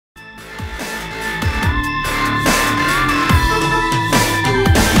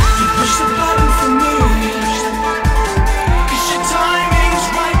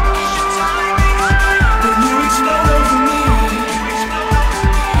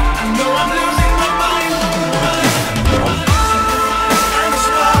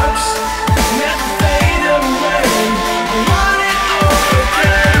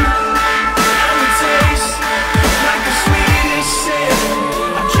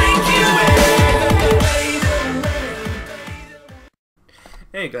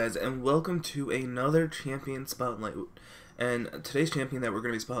Hey guys, and welcome to another champion spotlight. And today's champion that we're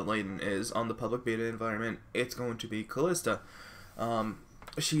going to be spotlighting is on the public beta environment. It's going to be Kalista.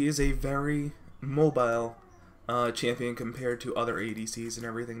 She is a very mobile champion compared to other ADCs and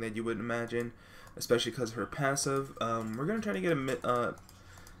everything that you would imagine, especially because of her passive. We're going to try to get a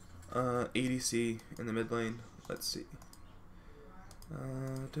ADC in the mid lane. Let's see.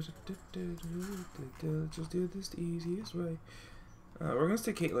 Let's just do this the easiest way. We're going to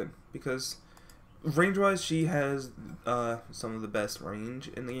stay Caitlyn, because range-wise, she has some of the best range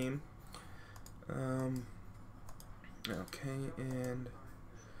in the game. Okay, and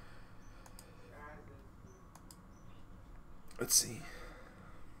let's see.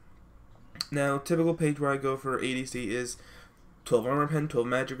 Now, typical page where I go for ADC is 12 armor pen, 12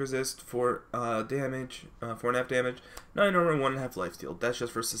 magic resist, 4 damage, 4.5 damage, 9 armor, 1.5 lifesteal. That's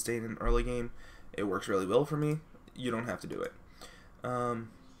just for sustain in early game. It works really well for me. You don't have to do it.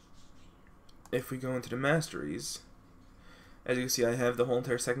 If we go into the masteries, as you can see, I have the whole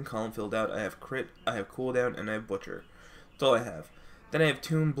entire second column filled out. I have crit, I have cooldown, and I have butcher. That's all I have. Then I have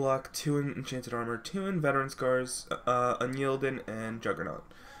 2 in block, 2 in enchanted armor, 2 in veteran scars, unyielding, and juggernaut.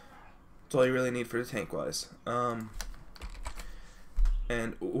 That's all you really need for the tank wise.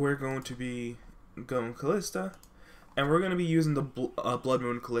 And we're going to be going Kalista, and we're going to be using the Blood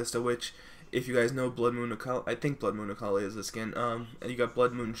Moon Kalista, which, if you guys know Blood Moon Akali, I think Blood Moon Akali is the skin. And you got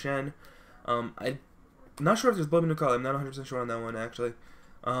Blood Moon Shen. I'm not sure if there's Blood Moon Akali. I'm not 100% sure on that one, actually.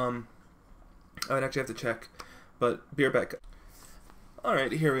 I would actually have to check. But be right back.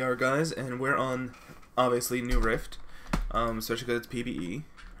 Alright, here we are, guys, and we're on, obviously, New Rift, especially because it's PvE.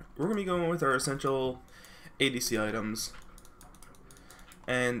 We're going to be going with our essential ADC items.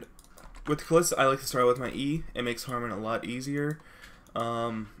 And with Kalista, I like to start with my E. It makes farming a lot easier.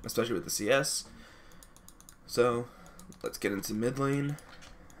 Especially with the CS. So let's get into mid lane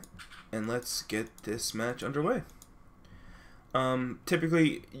and let's get this match underway.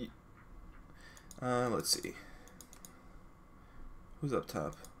 Typically, let's see, who's up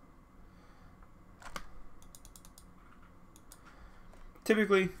top.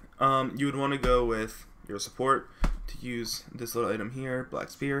 Typically, you would want to go with your support to use this little item here, Black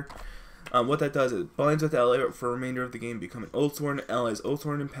Spear. What that does is it binds with ally for the remainder of the game, becoming Oathsworn. Ally's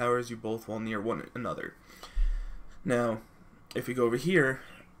Oathsworn empowers you both while near one another. Now, if we go over here,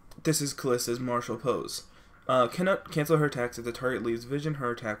 this is Kalista's martial pose. Cannot cancel her attacks if the target leaves vision,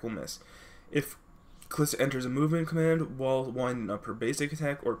 her attack will miss. If Kalista enters a movement command while winding up her basic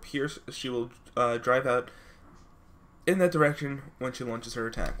attack or pierce, she will drive out in that direction when she launches her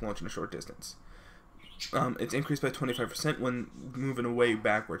attack, launching a short distance. It's increased by 25% when moving away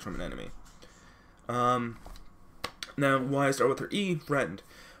backwards from an enemy. Now, why I start with her E, Threatened.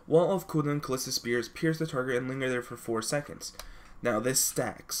 While off cooldown, Kalista's spears pierce the target and linger there for 4 seconds. Now, this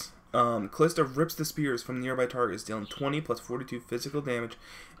stacks. Kalista rips the spears from nearby targets, dealing 20 plus 42 physical damage,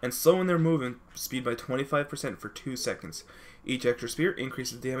 and slowing their movement speed by 25% for 2 seconds. Each extra spear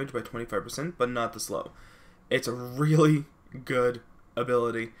increases damage by 25%, but not the slow. It's a really good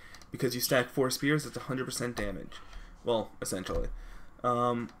ability, because you stack 4 spears, it's 100% damage. Well, essentially.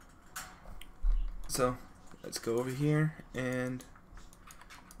 So, let's go over here and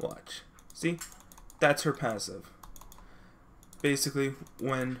watch. See? That's her passive. Basically,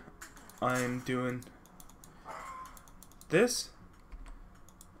 when I'm doing this,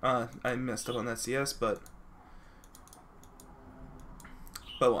 I messed up on that CS, but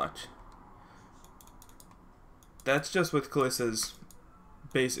watch. That's just with Kalista's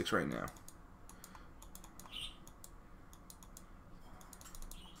basics right now.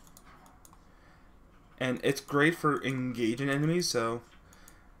 And it's great for engaging enemies, so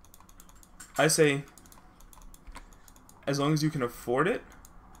I say as long as you can afford it.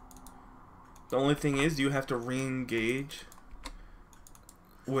 The only thing is you have to re-engage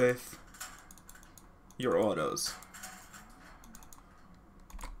with your autos.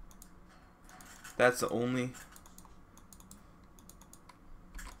 That's the only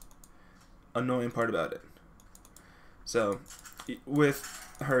annoying part about it. So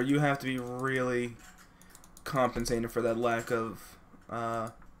with her, you have to be really compensating for that lack of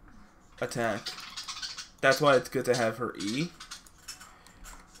attack. That's why it's good to have her E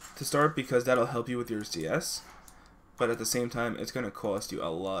to start, because that'll help you with your CS, but at the same time it's going to cost you a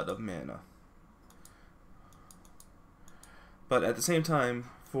lot of mana. But at the same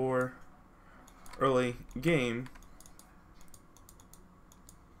time, for early game,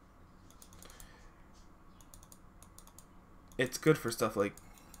 it's good for stuff like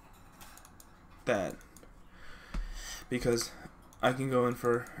that, because I can go in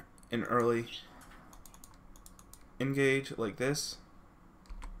for an early engage like this,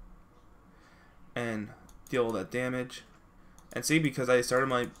 and deal all that damage. And see, because I started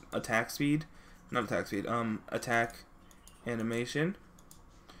my attack speed, not attack speed, attack animation,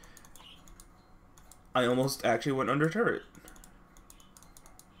 I almost actually went under turret.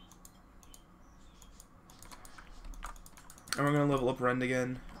 And we're going to level up Rend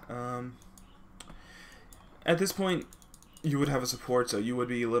again. At this point, you would have a support, so you would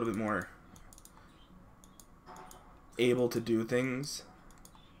be a little bit more able to do things.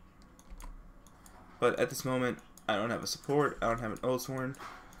 But at this moment, I don't have a support, I don't have an Oathsworn,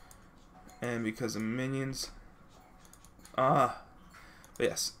 and because of minions. But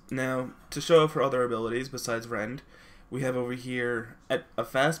yes, now to show off her other abilities besides Rend, we have over here a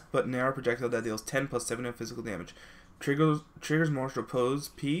fast but narrow projectile that deals 10 plus 7 of physical damage. Triggers Martial Pose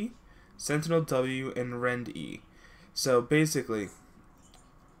P, Sentinel W, and Rend E. So basically,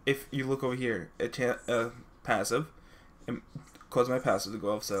 if you look over here, passive, and cause my passive to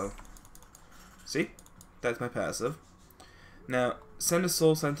go off, so see? That's my passive. Now, send a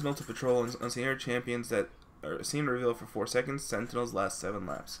Soul Sentinel to patrol on senior champions that are seen to reveal for 4 seconds. Sentinels last 7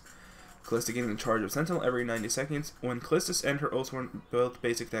 laps. Kalista gaining charge of Sentinel every 90 seconds. When Kalista and her Oathsworn both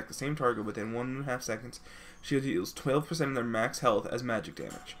basic attack the same target within 1.5 seconds, she deals 12% of their max health as magic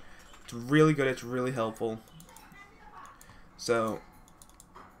damage. It's really good, it's really helpful. So,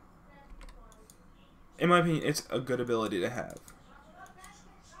 in my opinion, it's a good ability to have.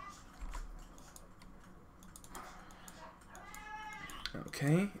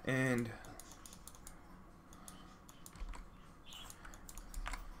 Okay, and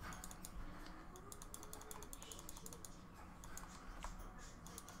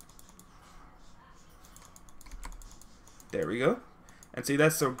there we go. And see,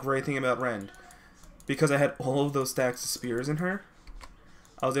 that's the great thing about Rend. Because I had all of those stacks of spears in her,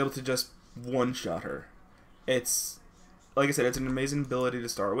 I was able to just one-shot her. It's, like I said, it's an amazing ability to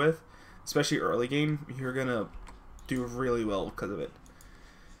start with. Especially early game, you're gonna do really well because of it.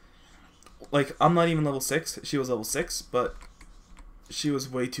 Like, I'm not even level 6, she was level 6, but she was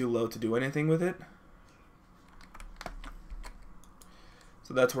way too low to do anything with it.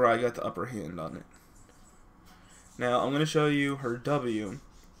 So that's where I got the upper hand on it. Now, I'm going to show you her W,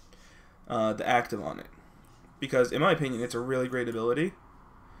 the active on it. Because, in my opinion, it's a really great ability.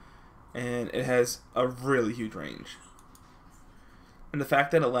 And it has a really huge range. And the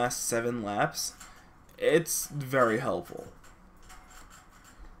fact that it lasts 7 laps, it's very helpful.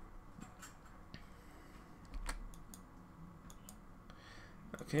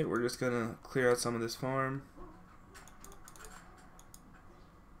 Okay, we're just going to clear out some of this farm.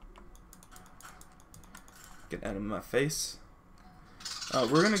 Get out of my face.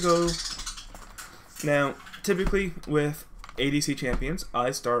 We're going to go... Now, typically with ADC champions,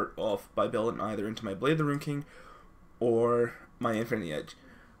 I start off by building either into my Blade of the Rune King or my Infinity Edge.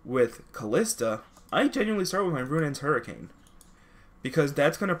 With Kalista, I genuinely start with my Rune's Hurricane. Because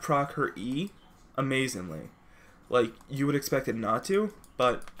that's going to proc her E amazingly. Like, you would expect it not to,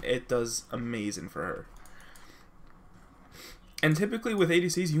 but it does amazing for her. And typically with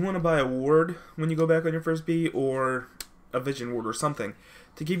ADCs, you want to buy a ward when you go back on your first B, or a vision ward or something,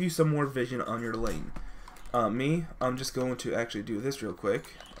 to give you some more vision on your lane. I'm just going to actually do this real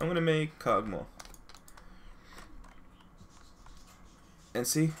quick. I'm going to make Kog'Maw. And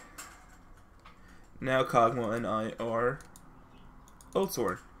see? Now Kog'Maw and I are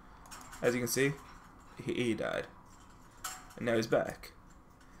Oathsworn. As you can see, he died. And now he's back.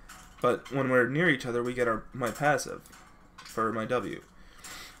 But when we're near each other, we get my passive for my W.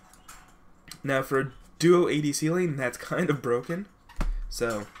 Now for a duo ADC lane, that's kind of broken.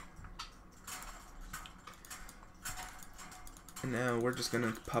 So, and now we're just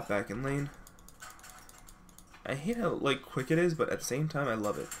gonna pop back in lane. I hate how like quick it is, but at the same time I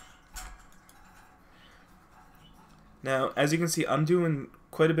love it. Now, as you can see, I'm doing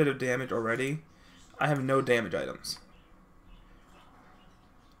quite a bit of damage already. I have no damage items.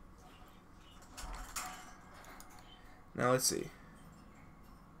 Now let's see.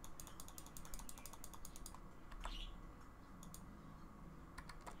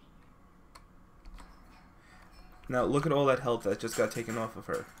 Now look at all that health that just got taken off of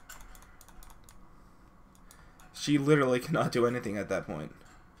her. She literally cannot do anything at that point,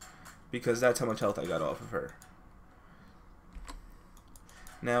 because that's how much health I got off of her.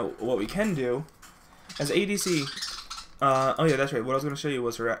 Now what we can do as ADC, oh yeah, that's right, what I was going to show you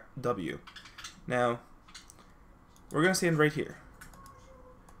was her W. Now we're going to stand right here.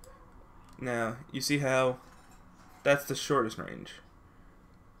 Now you see how that's the shortest range.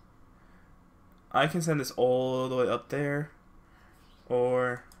 I can send this all the way up there,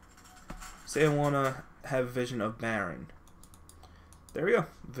 or say I want to have Vision of Baron. There we go,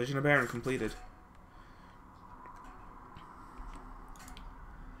 Vision of Baron completed.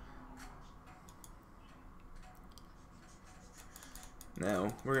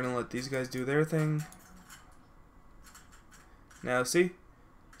 Now, we're going to let these guys do their thing. Now, see?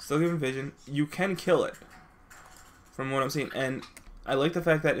 Still giving vision. You can kill it, from what I'm seeing. And I like the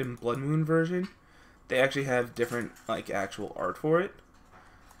fact that in Blood Moon version, they actually have different, like, actual art for it.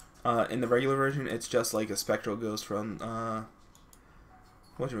 In the regular version, it's just like a spectral ghost from,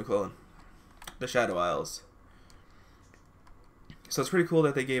 whatchamacallit? The Shadow Isles. So it's pretty cool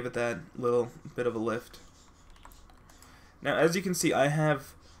that they gave it that little bit of a lift. Now, as you can see, I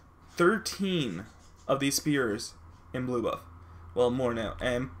have 13 of these spears in blue buff. Well, more now.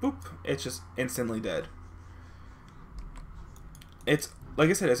 And boop, it's just instantly dead. It's, like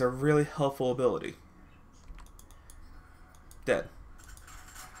I said, it's a really helpful ability. Dead.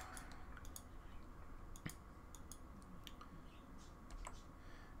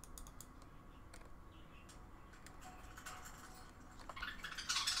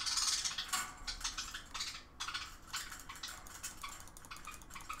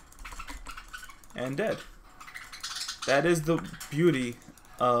 And dead. That is the beauty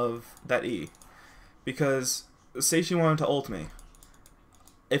of that E. Because, say she wanted to ult me.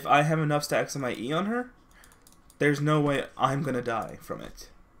 If I have enough stacks of my E on her, there's no way I'm gonna die from it.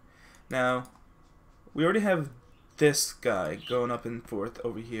 Now, we already have this guy going up and forth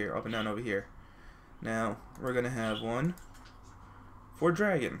over here, up and down over here. Now, we're gonna have one for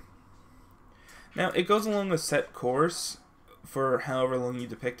Dragon. Now, it goes along a set course for however long you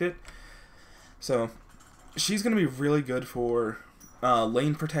depict it. So, she's going to be really good for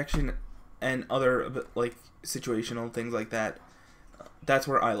lane protection and other, like, situational things like that. That's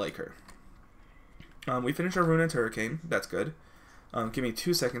where I like her. We finished our Ruined Hurricane. That's good. Give me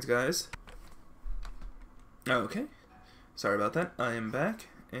 2 seconds, guys. Okay. Sorry about that. I am back.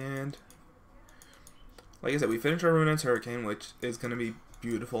 And, like I said, we finished our Ruined Hurricane, which is going to be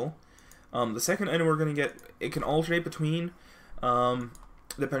beautiful. The second item we're going to get, it can alternate between...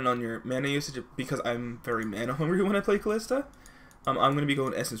 depending on your mana usage, because I'm very mana hungry when I play Kalista, I'm going to be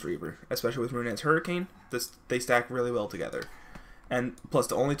going Essence Reaver, especially with Ruined Hurricane. They stack really well together. And plus,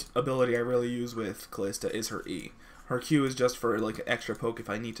 the only ability I really use with Kalista is her E. Her Q is just for like an extra poke if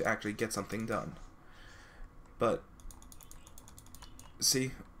I need to actually get something done. But,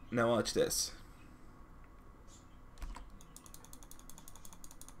 see, now watch this.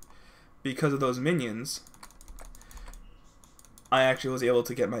 Because of those minions, I actually was able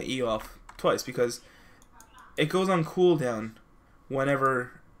to get my E off twice, because it goes on cooldown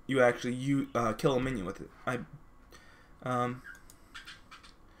whenever you actually kill a minion with it.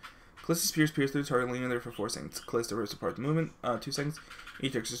 Kalista spears pierce through the target, leaning there for 4 seconds. Kalista rips apart the movement, 2 seconds.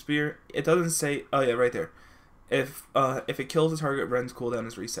 Each extra spear. It doesn't say, oh yeah, right there. If it kills the target, Ren's cooldown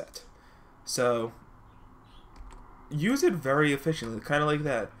is reset. So, use it very efficiently, kind of like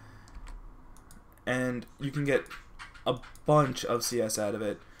that. And you can get a bunch of CS out of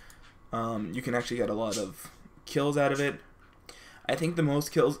it. You can actually get a lot of kills out of it. I think the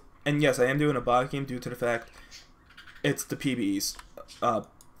most kills, and yes, I am doing a bot game due to the fact it's the PBE's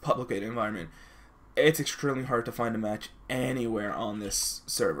public beta environment. It's extremely hard to find a match anywhere on this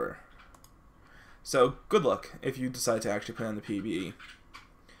server. So good luck if you decide to actually play on the PBE.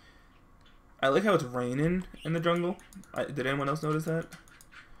 I like how it's raining in the jungle. Did anyone else notice that?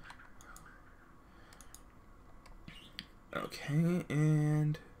 Okay,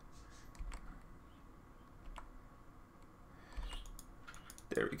 and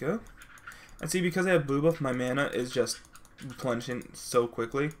there we go. And see, because I have blue buff, my mana is just replenishing so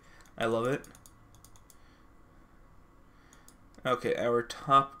quickly. I love it. Okay, our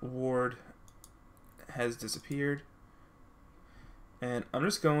top ward has disappeared. And I'm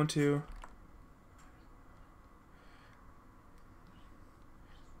just going to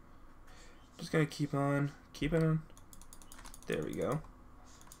keep on keeping on. There we go.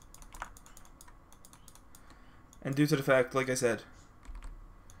 And due to the fact, like I said,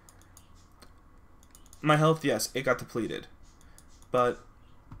 my health, yes, it got depleted. But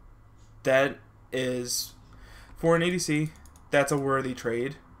that is, for an ADC, that's a worthy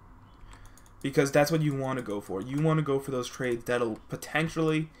trade. Because that's what you want to go for. You want to go for those trades that'll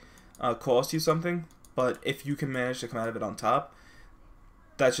potentially cost you something, but if you can manage to come out of it on top,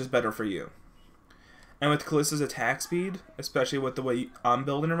 that's just better for you. And with Kalista's attack speed, especially with the way I'm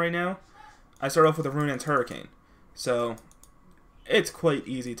building it right now, I start off with a Ruined Hurricane. So, it's quite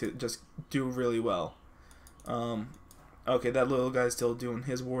easy to just do really well. Okay, that little guy's still doing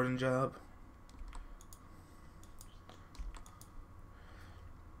his warden job.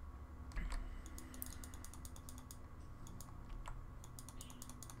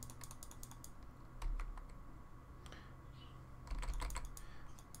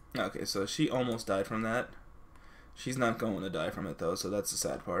 Okay, so she almost died from that. She's not going to die from it though, so that's the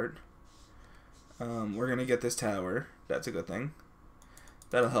sad part. We're gonna get this tower. That's a good thing.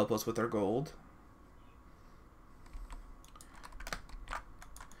 That'll help us with our gold.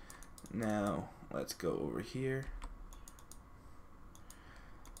 Now let's go over here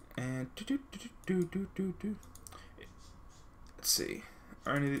and let's see.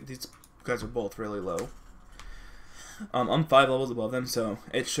 Are any of these guys are both really low? I'm 5 levels above them, so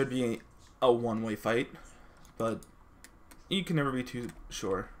it should be a one-way fight, but you can never be too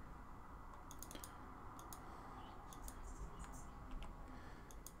sure.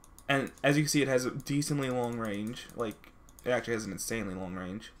 And as you can see, it has a decently long range. Like, it actually has an insanely long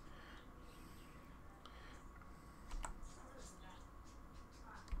range.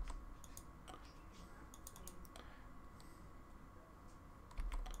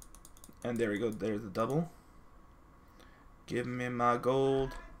 And there we go, there's the double. Give me my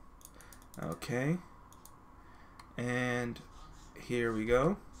gold. Okay. And here we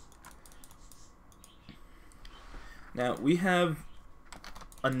go. Now we have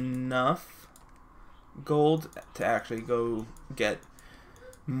enough gold to actually go get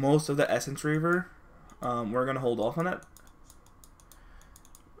most of the Essence Reaver. We're gonna hold off on that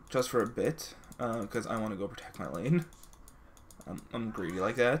just for a bit because I want to go protect my lane. I'm greedy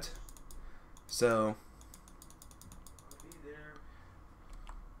like that. So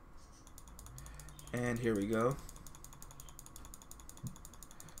and here we go.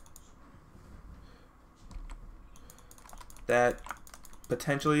 That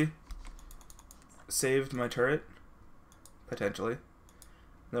potentially saved my turret. Potentially.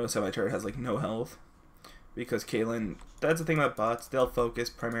 Notice how my turret has like no health. Because Caitlyn, that's the thing about bots, they'll focus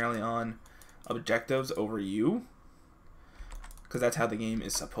primarily on objectives over you. Because that's how the game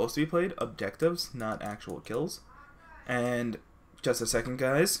is supposed to be played. Objectives, not actual kills. And just a second,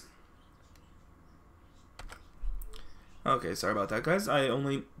 guys. Okay, sorry about that, guys. I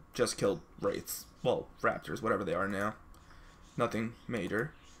only just killed Wraiths. Well, Raptors, whatever they are now. Nothing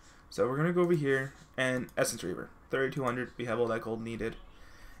major. So we're going to go over here and Essence Reaver. 3200, we have all that gold needed.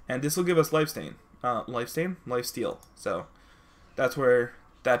 And this will give us Lifesteal. Lifesteal. So that's where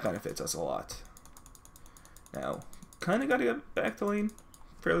that benefits us a lot. Now, kind of got to get back to lane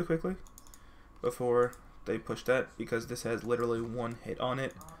fairly quickly before they push that, because this has literally one hit on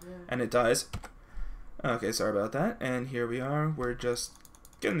it and it dies. Okay, sorry about that. And here we are. We're just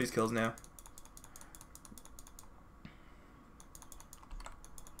getting these kills now.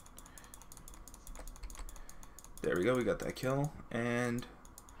 There we go. We got that kill. And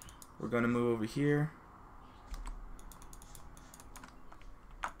we're going to move over here.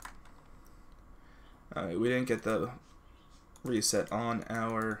 Alright, we didn't get the reset on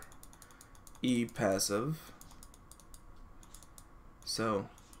our E passive. So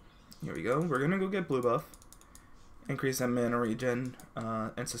here we go. We're gonna go get blue buff, increase that mana regen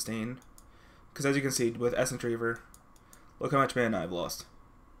and sustain. Because as you can see with Essence Reaver, look how much mana I've lost.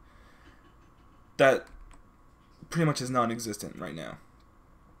 That pretty much is non-existent right now.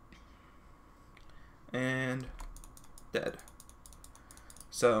 And dead.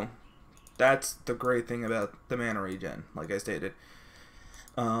 So that's the great thing about the mana regen, like I stated.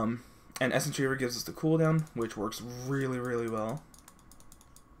 And Essence Reaver gives us the cooldown, which works really, really well.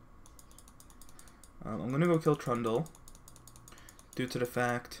 I'm going to go kill Trundle, due to the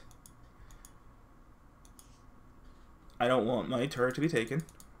fact I don't want my turret to be taken.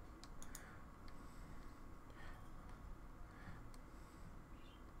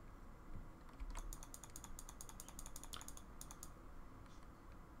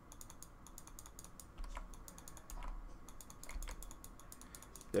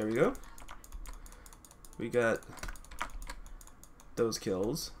 There we go. We got those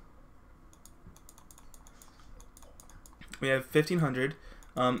kills. We have 1500.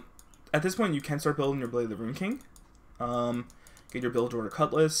 At this point, you can start building your Blade of the Rune King. Get your Bilgewater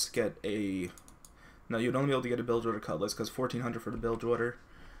Cutlass. Get a... No, you'd only be able to get a Bilgewater Cutlass because 1400 for the Bilgewater.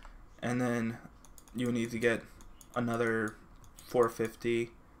 And then you would need to get another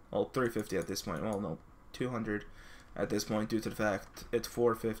 450. Well, 350 at this point. Well, no, 200 at this point due to the fact it's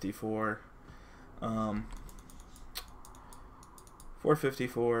 450 for... 450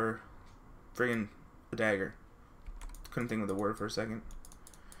 for friggin' the dagger. Couldn't think of the word for a second.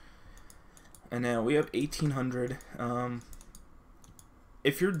 And now we have 1800.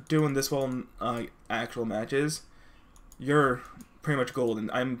 If you're doing this well in actual matches, you're pretty much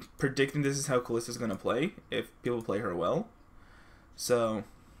golden. I'm predicting this is how Kalista's gonna play if people play her well. So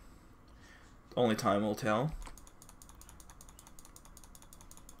only time will tell.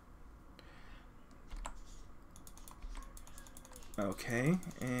 Okay,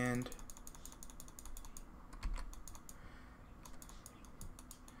 and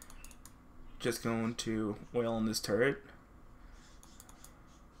just going to wail on this turret.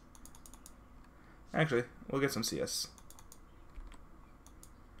 Actually, we'll get some CS.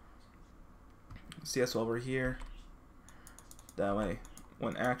 CS while we're here. That way,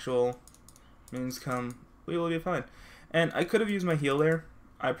 when actual minions come, we will be fine. And I could have used my heal there.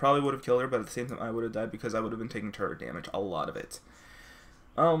 I probably would have killed her, but at the same time, I would have died because I would have been taking turret damage, a lot of it.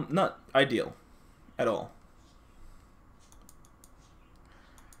 Not ideal at all.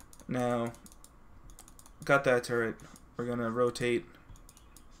 Now, got that turret. We're gonna rotate.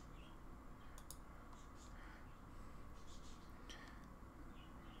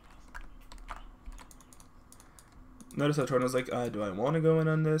 Notice how Tornado's like, do I want to go in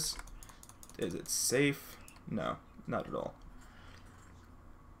on this? Is it safe? No, not at all.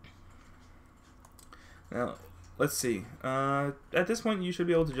 Now, let's see. At this point, you should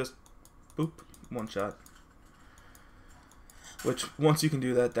be able to just boop, one shot. Which, once you can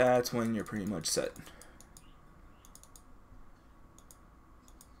do that, that's when you're pretty much set.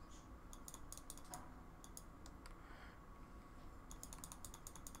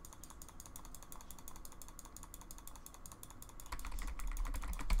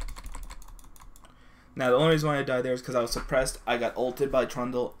 Now, the only reason why I died there is because I was suppressed. I got ulted by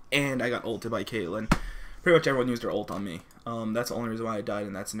Trundle, and I got ulted by Caitlyn. Pretty much everyone used their ult on me. That's the only reason why I died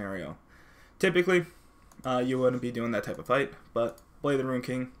in that scenario. Typically, you wouldn't be doing that type of fight, but play the Rune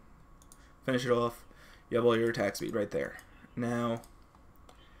King, finish it off. You have all your attack speed right there. Now,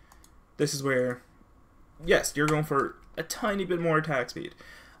 this is where, yes, you're going for a tiny bit more attack speed.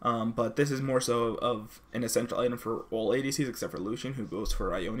 But this is more so of an essential item for all ADCs except for Lucian, who goes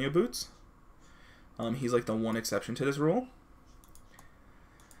for Ionia boots. He's like the one exception to this rule.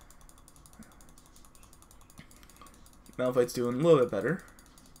 Malphite's doing a little bit better.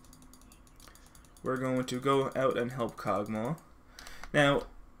 We're going to go out and help Kog'Maw. Now,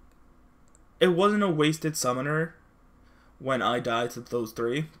 it wasn't a wasted summoner when I died to those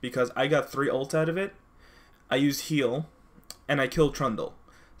three, because I got 3 ults out of it. I used heal, and I killed Trundle.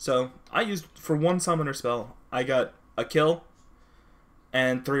 So, I used, for one summoner spell, I got a kill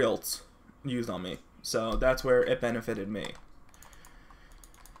and 3 ults used on me. So that's where it benefited me.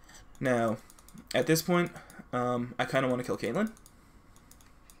 Now, at this point, I kind of want to kill Caitlyn,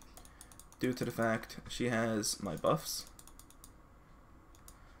 due to the fact she has my buffs.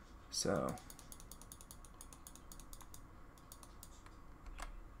 So,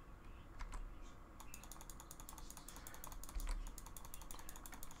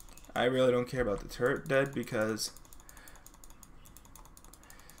 I really don't care about the turret dead because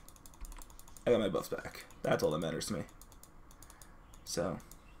I got my buffs back. That's all that matters to me. So,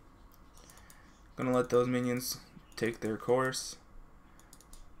 gonna let those minions take their course.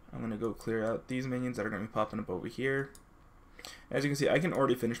 I'm gonna go clear out these minions that are gonna be popping up over here. As you can see, I can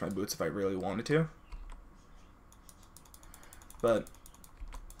already finish my boots if I really wanted to. But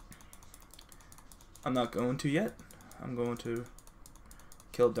I'm not going to yet. I'm going to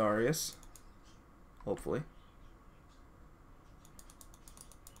kill Darius, hopefully.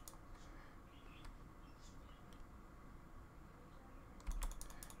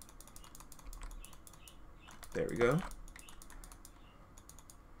 There we go.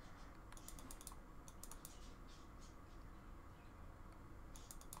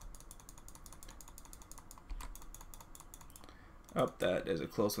 Oh, that is a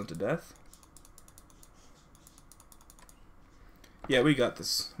close one to death. Yeah, we got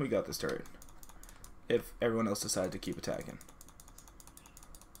this. We got this turret. If everyone else decided to keep attacking.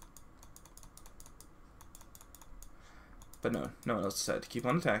 But no, no one else decided to keep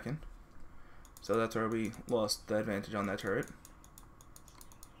on attacking. So that's where we lost the advantage on that turret.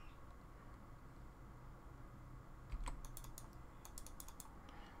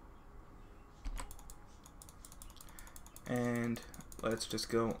 And let's just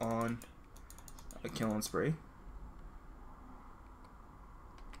go on a killing spree.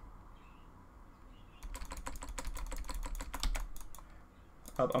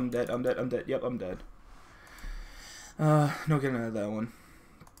 Oh, I'm dead, I'm dead, I'm dead. Yep, I'm dead. No getting out of that one.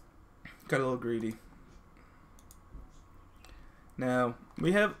 Got a little greedy. Now,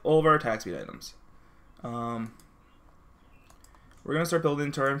 we have all of our attack speed items. We're going to start building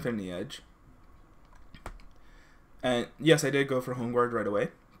into our Infinity Edge. And yes, I did go for Home Guard right away,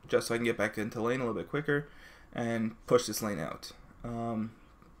 just so I can get back into lane a little bit quicker and push this lane out.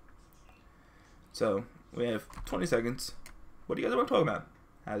 So, we have 20 seconds. What do you guys want to talk about?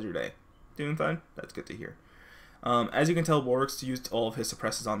 How's your day? Doing fine? That's good to hear. As you can tell, Warwick's used all of his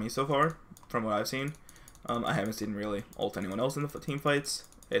suppresses on me so far, from what I've seen. I haven't seen really ult anyone else in the team fights.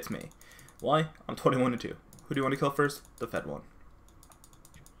 It's me. Why? I'm 21-2. Who do you want to kill first? The Fed one.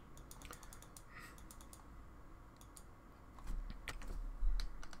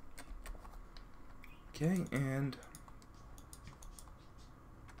 Okay, and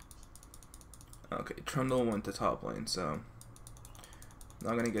okay, Trundle went to top lane, so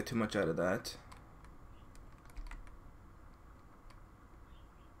not gonna get too much out of that.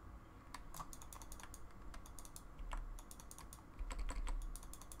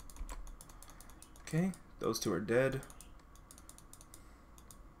 Okay, those two are dead.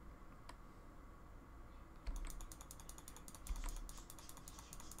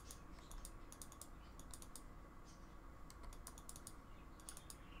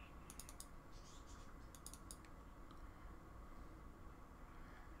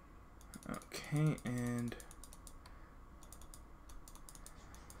 Okay, and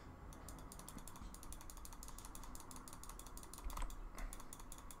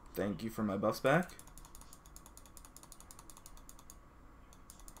thank you for my buffs back.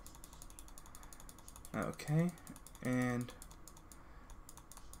 Okay, and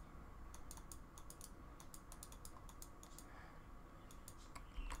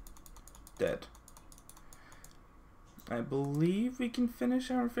dead. I believe we can finish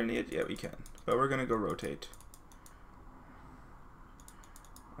our Infinity. Yeah, we can. But we're gonna go rotate.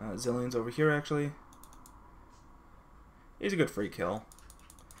 Zillion's over here, actually. He's a good free kill.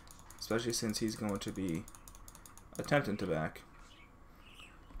 Especially since he's going to be attempting to back.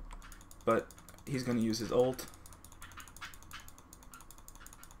 But he's going to use his ult.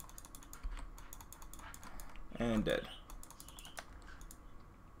 And dead.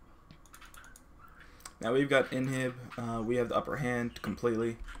 Now we've got inhib. We have the upper hand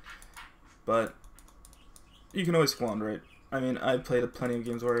completely. But you can always squander it. I mean, I've played plenty of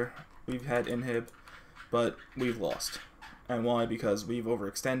games where we've had inhib, but we've lost. And why? Because we've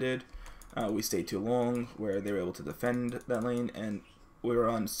overextended. We stayed too long where they were able to defend that lane, and we were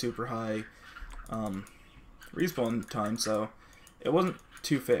on super high respawn time, so it wasn't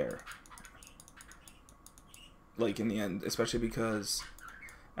too fair. Like in the end, especially because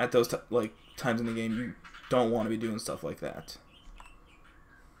at those times in the game, you don't want to be doing stuff like that.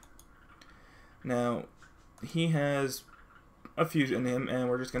 Now, he has a fusion in him, and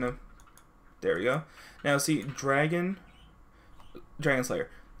we're just gonna. There we go. Now, see, Dragon Slayer.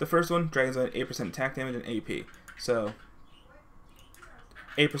 The first one, Dragon's on 8% attack damage and AP. So,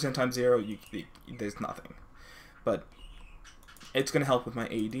 8% times 0, there's nothing. But it's gonna help with my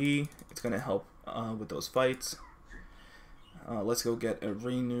AD. It's gonna help with those fights. Let's go get a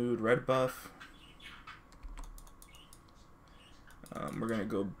renewed red buff. We're gonna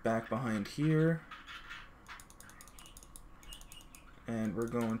go back behind here, and we're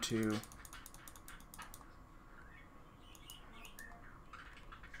going to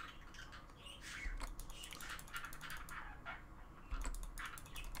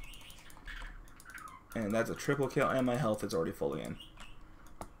and that's a triple kill, and my health is already fully in.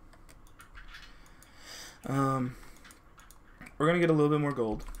 We're gonna get a little bit more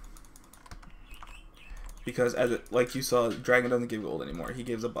gold. Because, like you saw, Dragon doesn't give gold anymore. He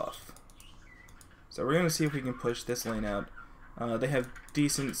gives a buff. So we're going to see if we can push this lane out. They have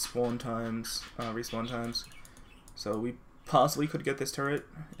decent spawn times, respawn times. So we possibly could get this turret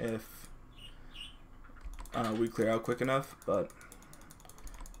if we clear out quick enough. But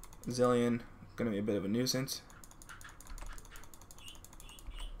Zillion, going to be a bit of a nuisance.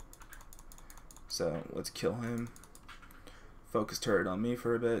 So let's kill him. Focus turret on me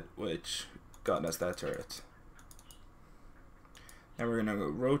for a bit, which got us that turret. Now we're gonna go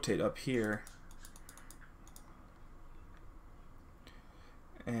rotate up here,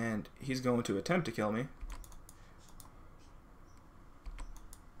 and he's going to attempt to kill me.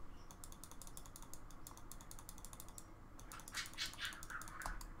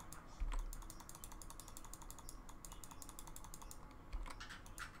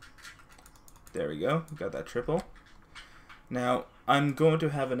 There we go, got that triple. Now I'm going to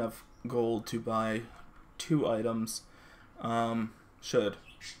have enough gold to buy 2 items. Yeah,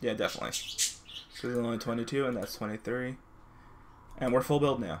 definitely. So there's only 22, and that's 23. And we're full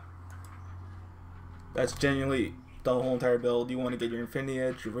build now. That's genuinely the whole entire build. You want to get your Infinity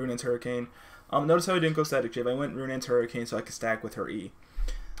Edge, your Rune's Hurricane. Notice how I didn't go Static Shape. I went Rune's Hurricane so I could stack with her E.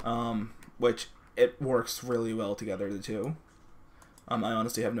 Which, it works really well together, the two. I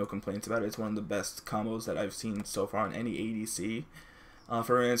honestly have no complaints about it. It's one of the best combos that I've seen so far on any ADC.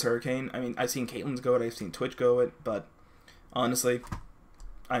 For Rune's Hurricane. I mean, I've seen Caitlyn's go it, I've seen Twitch go it, but honestly,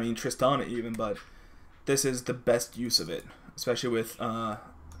 I mean Tristana even, but this is the best use of it, especially with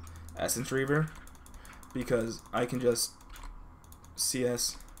Essence Reaver, because I can just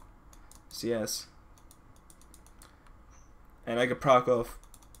CS, and I could proc off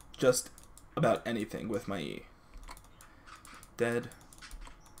just about anything with my E. Dead.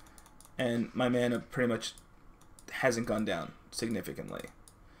 and my mana pretty much hasn't gone down significantly.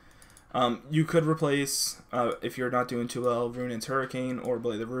 You could replace, if you're not doing too well, Ruinant's Hurricane or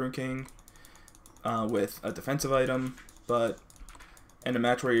Blade the Ruin King with a defensive item, but in a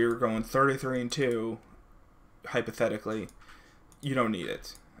match where you're going 33-2, hypothetically, you don't need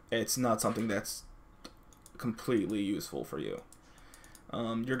it. It's not something that's completely useful for you.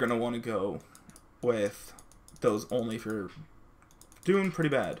 You're going to want to go with those only if you're doing pretty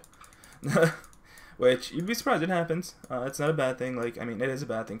bad. Which, you'd be surprised it happens. It's not a bad thing. Like, I mean, it is a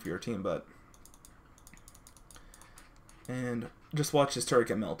bad thing for your team, but... And just watch this turret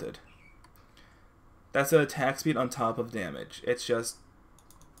get melted. That's an attack speed on top of damage. It's just...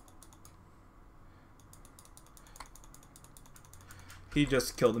 He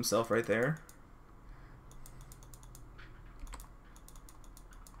just killed himself right there.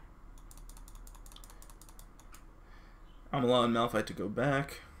 I'm allowing Malphite to go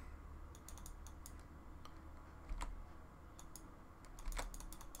back.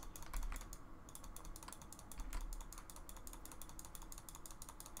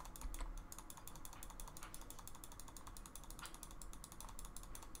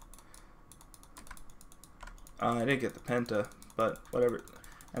 I didn't get the penta, but whatever.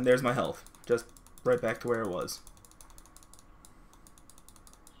 And there's my health. Just right back to where it was.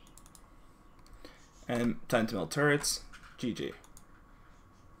 And time to melt turrets. GG.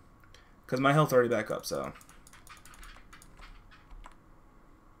 Because my health already back up, so.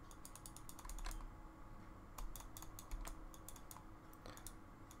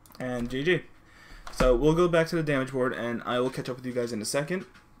 And GG. So we'll go back to the damage board, and I will catch up with you guys in a second.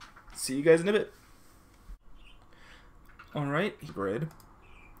 See you guys in a bit. Alright, grid.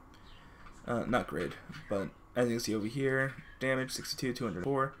 Not grid, but as you can see over here, damage 62,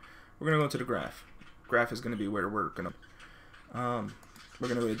 204. We're gonna go into the graph. Graph is gonna be where we're gonna go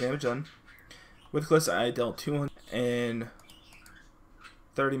to damage done. With Kalista, I dealt 200 in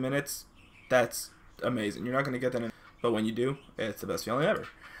 30 minutes. That's amazing. You're not gonna get that in, but when you do, it's the best feeling ever.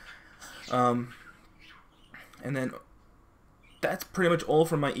 And then that's pretty much all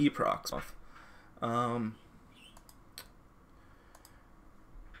from my E-procs.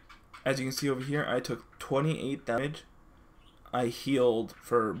 As you can see over here, I took 28 damage. I healed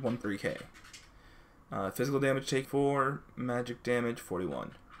for 13k. Physical damage take 4, magic damage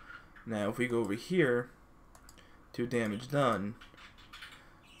 41. Now if we go over here to damage done,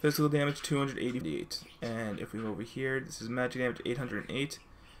 physical damage 288. And if we go over here, this is magic damage 808.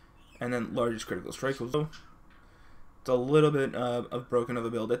 And then largest critical strike. It's a little bit of broken of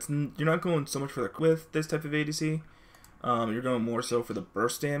a build. You're not going so much for the with this type of ADC. You're going more so for the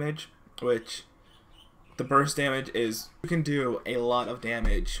burst damage, which the burst damage is you can do a lot of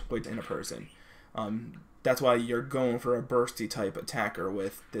damage within a person. That's why you're going for a bursty type attacker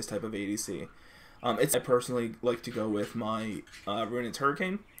with this type of ADC. I personally like to go with my Ruinant's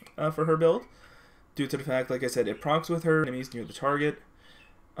Hurricane for her build, due to the fact, like I said, it procs with her enemies near the target.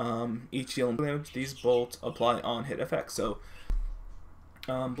 Each dealing damage, these bolts apply on hit effects. So,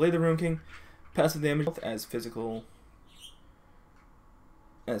 Blade the Ruin King, passive damage as physical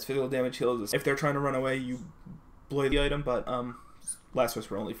damage heals. If they're trying to run away, you blade the item, but last was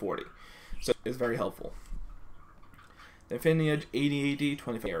for only 40, so it's very helpful. The Infinity Edge 80 AD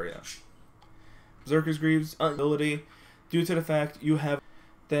 25 area. Berserker's Greaves ability, due to the fact you have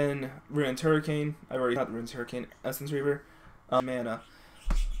then Ruinant's Hurricane. I've already got the Ruinant's Hurricane Essence Reaver mana.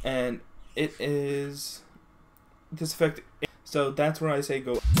 And it is this effect, so that's where I say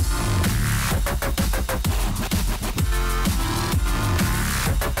go.